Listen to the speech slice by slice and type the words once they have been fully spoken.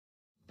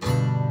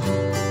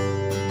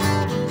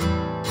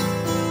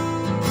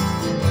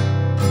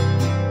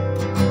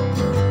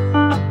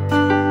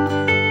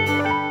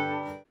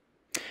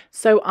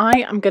So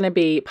I am going to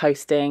be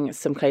posting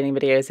some cleaning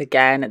videos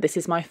again. This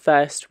is my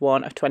first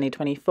one of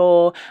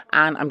 2024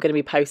 and I'm going to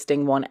be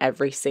posting one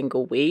every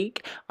single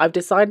week. I've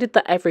decided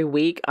that every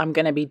week I'm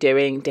going to be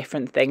doing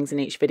different things in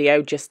each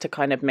video just to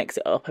kind of mix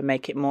it up and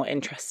make it more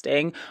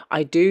interesting.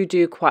 I do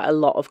quite a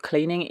lot of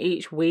cleaning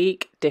each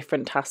week,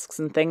 different tasks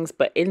and things,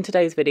 but in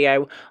today's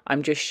video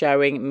I'm just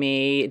showing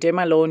me doing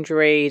my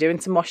laundry,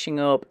 doing some washing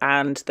up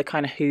and the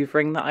kind of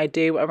hoovering that I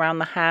do around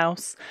the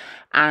house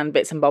and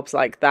bits and bobs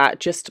like that,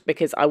 just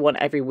because I want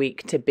every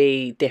week to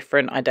be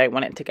different. I don't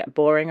want it to get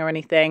boring or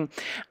anything,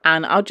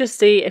 and I'll just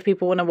see if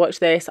people want to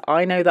watch this.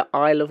 I know that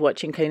I love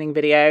watching cleaning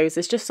videos.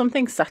 There's just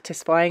something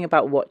satisfying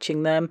about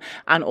watching them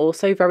and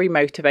also very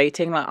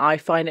motivating. Like, I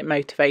find it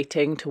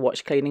motivating to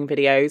watch cleaning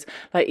videos.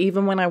 Like,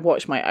 even when I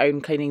watch my own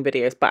cleaning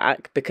videos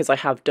back, because I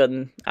have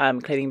done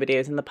cleaning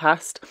videos in the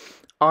past,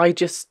 I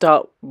just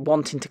start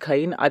wanting to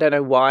clean. I don't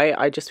know why.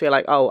 I just feel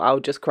like, oh, I'll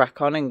just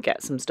crack on and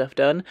get some stuff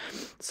done.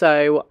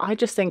 So I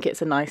just think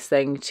it's a nice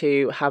thing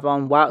to have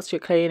on whilst you're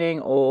cleaning,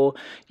 or,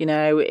 you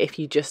know, if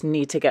you just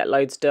need to get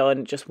loads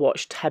done, just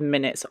watch 10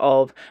 minutes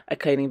of a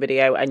cleaning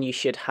video and you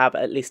should have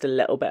at least a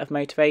little bit of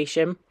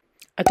motivation.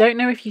 I don't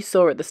know if you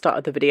saw at the start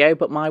of the video,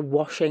 but my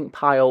washing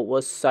pile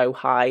was so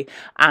high,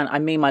 and I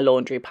mean my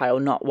laundry pile,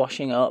 not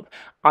washing up.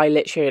 I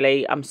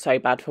literally am so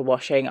bad for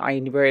washing. I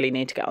really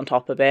need to get on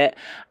top of it,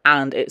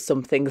 and it's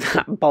something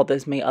that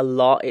bothers me a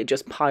lot. It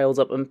just piles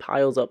up and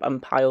piles up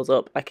and piles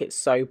up, like it's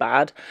so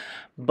bad.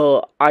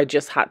 But I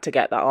just had to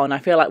get that on. I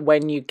feel like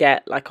when you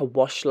get like a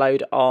wash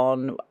load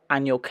on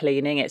and you're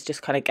cleaning, it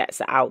just kind of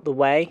gets it out the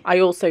way. I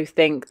also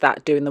think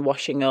that doing the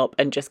washing up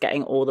and just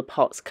getting all the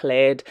pots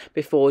cleared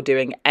before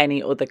doing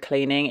any other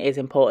cleaning is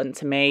important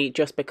to me,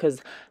 just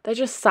because they're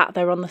just sat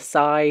there on the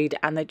side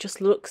and it just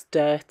looks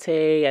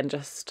dirty and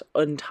just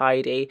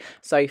untidy.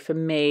 So for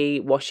me,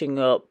 washing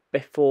up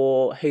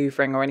before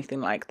hoovering or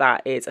anything like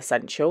that is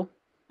essential.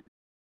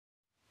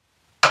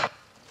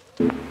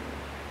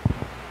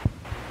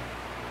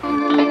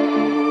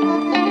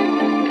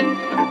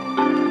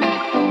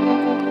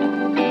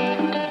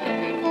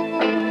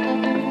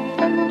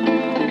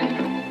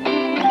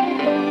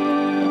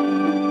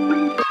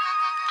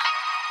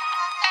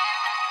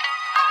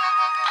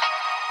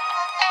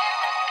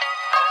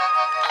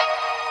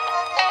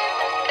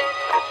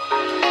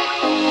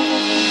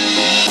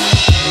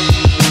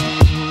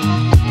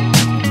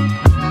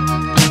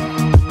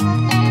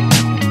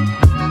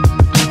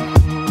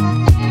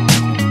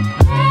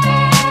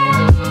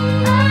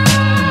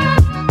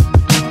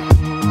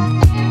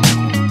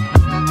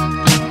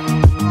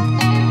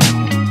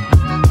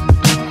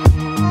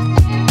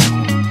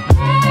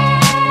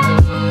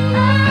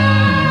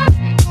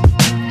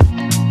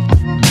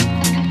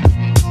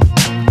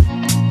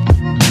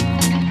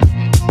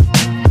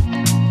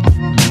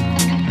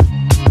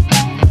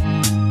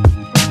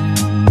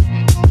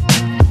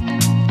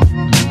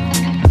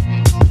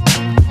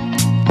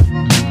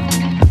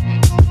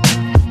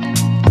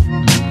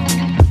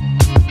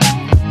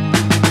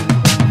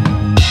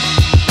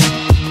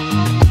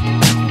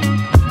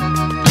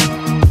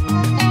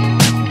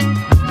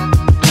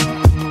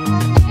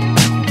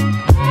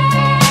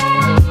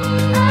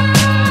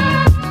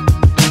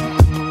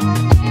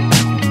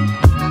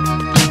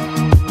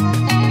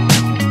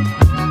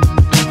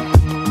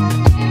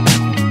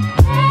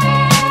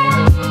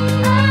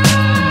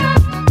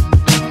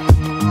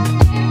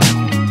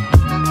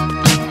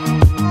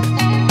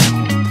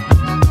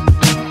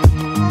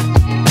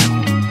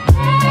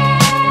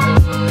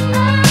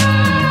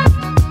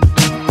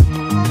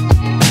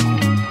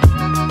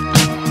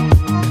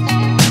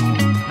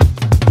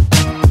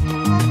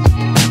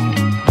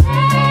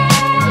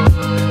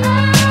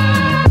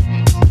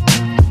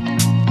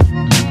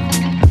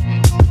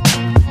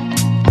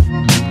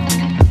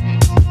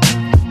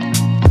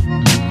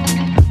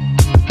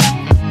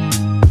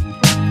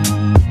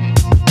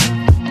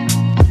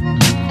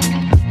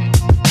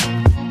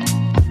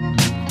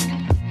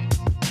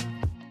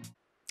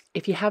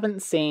 If you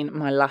haven't seen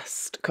my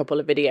last couple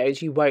of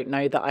videos, you won't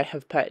know that I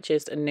have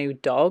purchased a new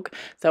dog.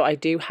 So I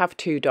do have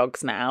 2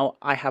 dogs now.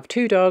 I have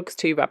 2 dogs,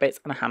 2 rabbits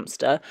and a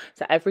hamster.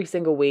 So every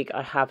single week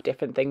I have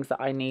different things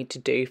that I need to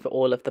do for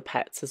all of the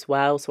pets as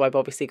well. So I've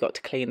obviously got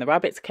to clean the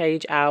rabbit's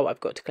cage out. I've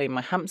got to clean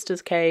my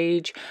hamster's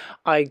cage.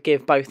 I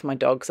give both my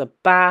dogs a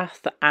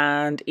bath,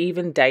 and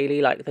even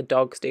daily, like, the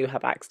dogs do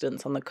have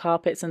accidents on the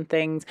carpets and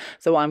things.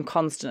 So I'm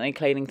constantly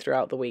cleaning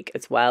throughout the week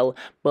as well.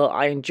 But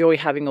I enjoy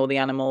having all the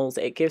animals.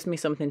 It gives me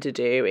something to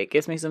do, it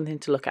gives me something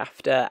to look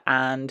after,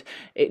 and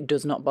it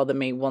does not bother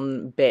me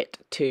one bit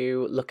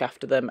to look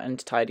after them and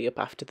to tidy up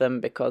after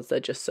them, because they're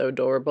just so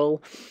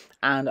adorable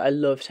and I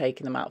love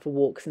taking them out for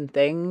walks and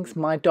things.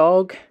 My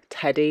dog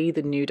Teddy,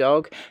 the new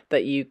dog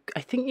that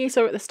I think you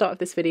saw at the start of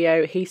this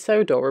video, he's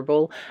so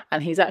adorable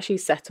and he's actually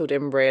settled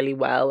in really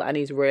well and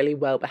he's really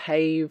well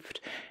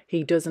behaved.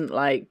 He doesn't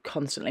like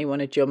constantly want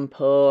to jump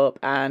up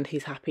and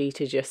he's happy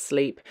to just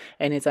sleep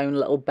in his own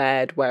little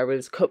bed,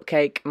 whereas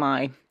Cupcake,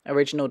 my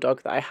original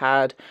dog that I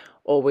had,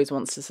 always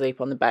wants to sleep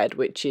on the bed,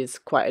 which is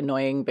quite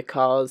annoying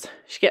because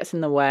she gets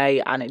in the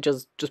way and it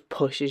just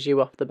pushes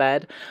you off the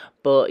bed.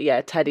 But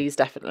yeah, Teddy's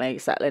definitely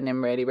settling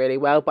in really, really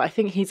well. But I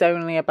think he's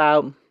only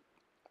about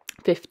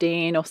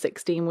 15 or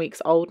 16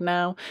 weeks old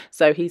now,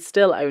 so he's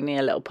still only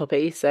a little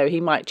puppy, so he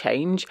might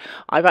change.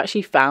 I've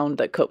actually found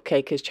that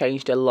Cupcake has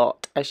changed a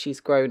lot as she's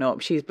grown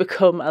up. She's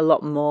become a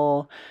lot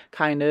more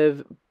kind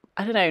of,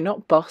 I don't know,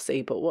 not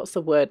bossy, but what's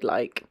the word,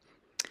 like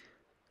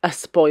a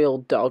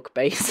spoiled dog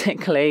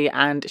basically,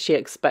 and she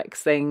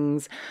expects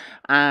things,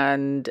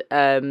 and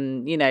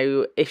you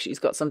know, if she's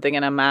got something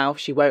in her mouth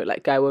she won't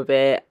let go of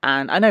it.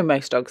 And I know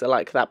most dogs are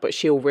like that, but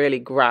she'll really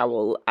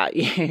growl at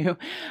you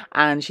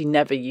and she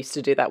never used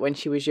to do that when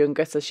she was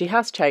younger. So she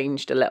has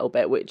changed a little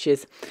bit, which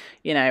is,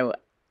 you know,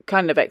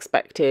 kind of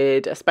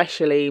expected,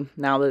 especially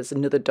now there's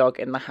another dog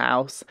in the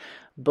house.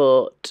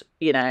 But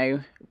you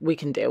know, we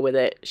can deal with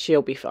it.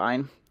 She'll be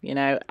fine, you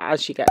know,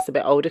 as she gets a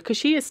bit older, because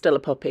she is still a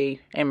puppy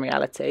in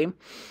reality.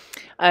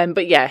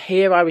 But yeah,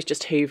 here I was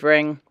just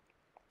hoovering,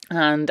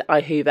 and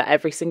I hoover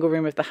every single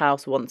room of the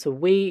house once a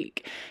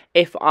week.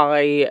 If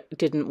I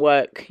didn't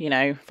work, you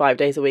know, 5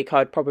 days a week,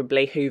 I'd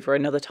probably hoover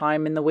another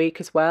time in the week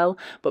as well.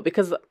 But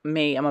because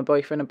me and my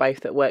boyfriend are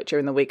both at work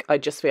during the week, I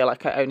just feel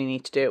like I only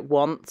need to do it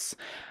once.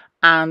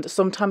 And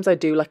sometimes I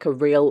do like a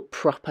real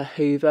proper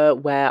hoover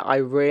where I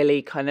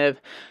really kind of,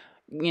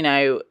 you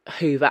know,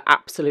 hoover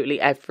absolutely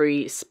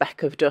every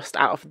speck of dust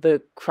out of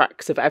the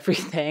cracks of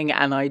everything,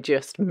 and I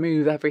just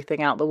move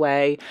everything out the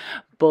way.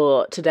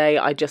 But today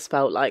I just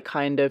felt like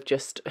kind of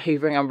just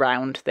hoovering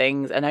around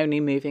things and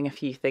only moving a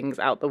few things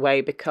out the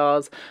way,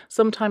 because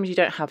sometimes you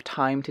don't have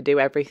time to do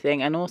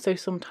everything, and also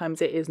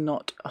sometimes it is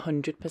not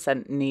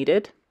 100%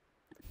 needed.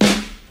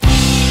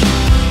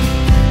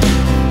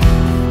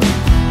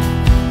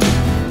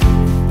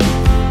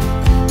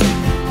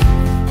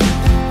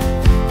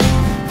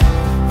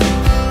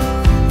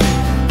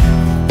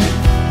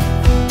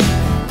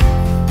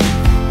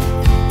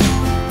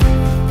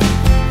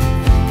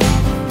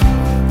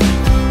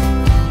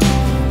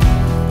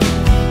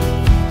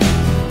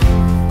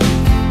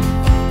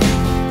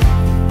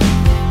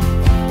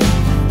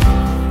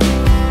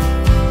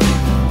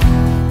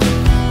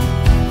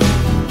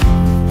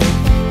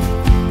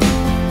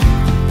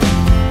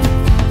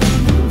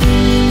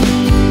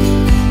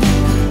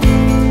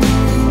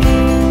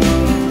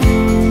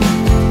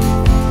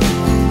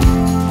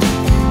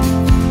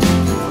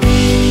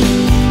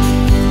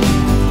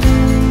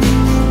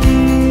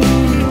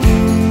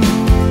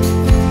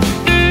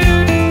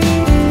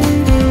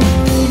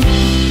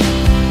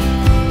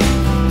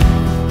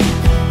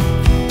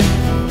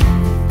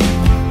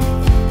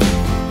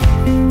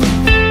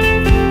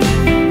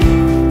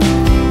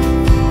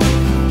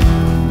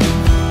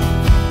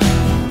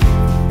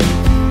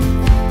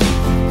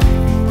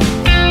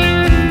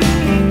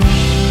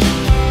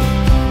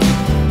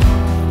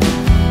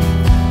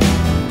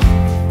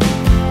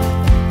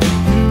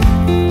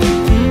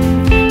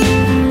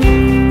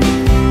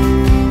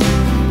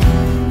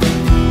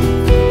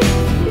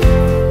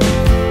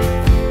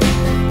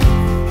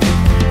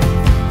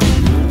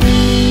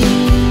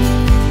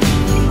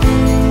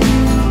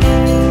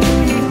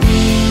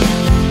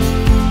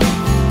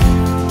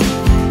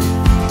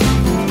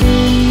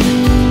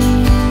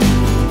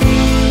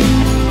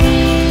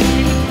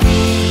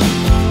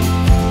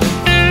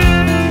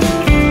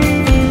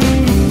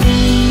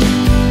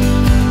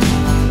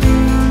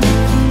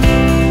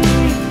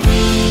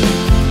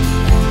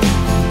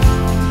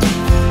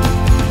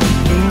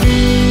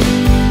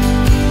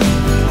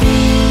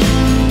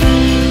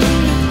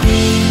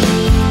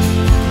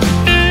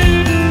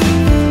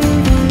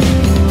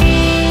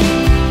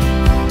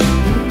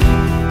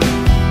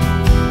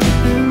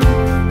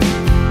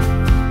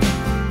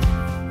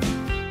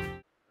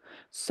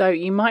 So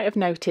you might have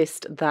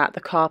noticed that the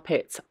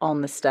carpets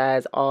on the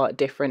stairs are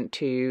different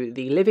to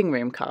the living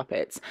room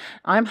carpets.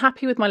 I'm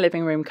happy with my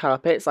living room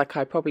carpets. Like,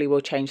 I probably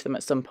will change them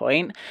at some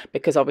point,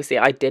 because obviously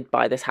I did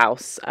buy this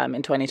house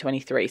in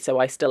 2023, so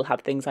I still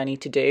have things I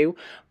need to do.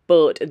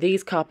 But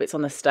these carpets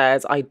on the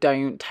stairs, I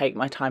don't take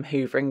my time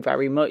hoovering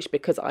very much,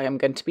 because I am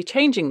going to be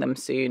changing them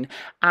soon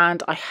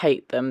and I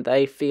hate them.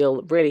 They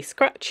feel really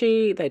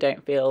scratchy, they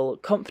don't feel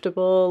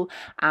comfortable,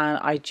 and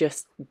I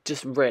just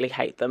really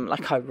hate them.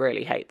 Like, I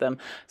really hate them.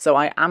 So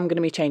I am going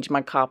to be changing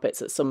my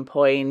carpets at some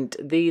point.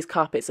 These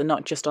carpets are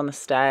not just on the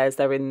stairs,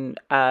 they're in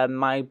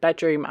my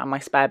bedroom and my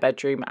spare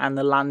bedroom and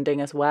the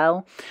landing as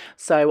well.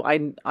 So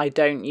I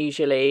don't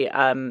usually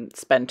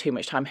spend too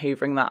much time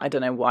hoovering that. I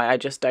don't know why, I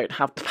just don't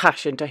have the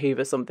passion to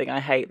hoover something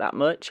I hate that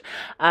much.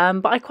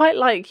 But I quite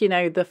like, you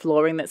know, the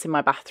flooring that's in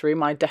my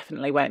bathroom. I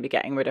definitely won't be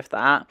getting rid of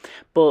that.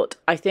 But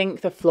I think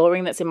the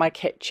flooring that's in my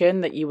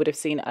kitchen that you would have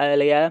seen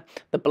earlier,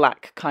 the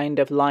black kind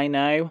of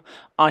lino,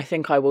 I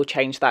think I will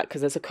change that,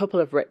 because there's a couple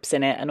of rips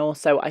in it, and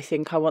also I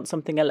think I want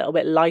something a little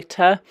bit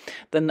lighter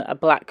than a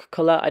black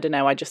colour. I don't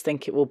know, I just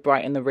think it will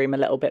brighten the room a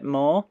little bit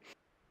more.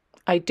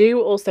 I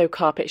do also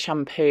carpet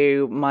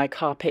shampoo my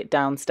carpet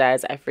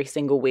downstairs every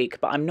single week,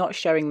 but I'm not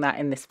showing that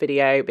in this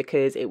video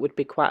because it would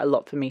be quite a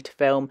lot for me to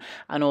film,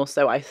 and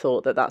also I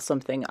thought that that's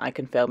something I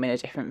can film in a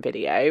different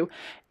video.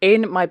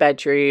 In my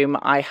bedroom,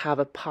 I have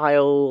a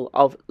pile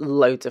of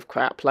loads of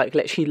crap, like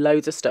literally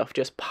loads of stuff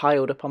just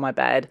piled up on my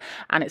bed,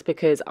 and it's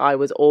because I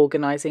was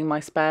organising my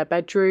spare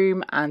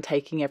bedroom and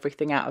taking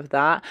everything out of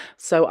that.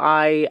 So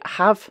I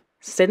have,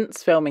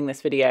 since filming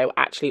this video,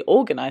 actually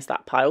organised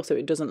that pile so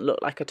it doesn't look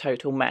like a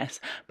total mess.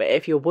 But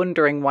if you're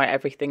wondering why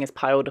everything is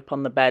piled up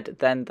on the bed,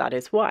 then that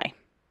is why.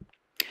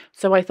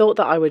 So I thought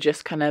that I would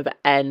just kind of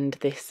end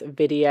this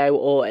video,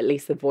 or at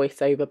least the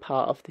voiceover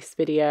part of this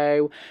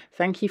video.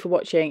 Thank you for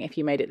watching if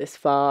you made it this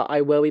far.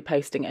 I will be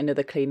posting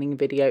another cleaning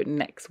video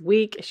next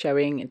week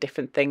showing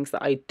different things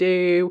that I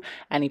do,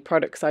 any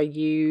products I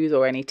use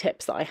or any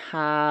tips that I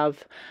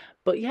have.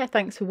 But yeah,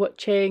 thanks for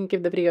watching.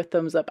 Give the video a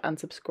thumbs up and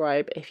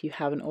subscribe if you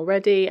haven't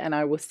already, and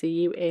I will see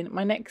you in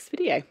my next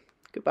video.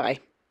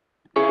 Goodbye.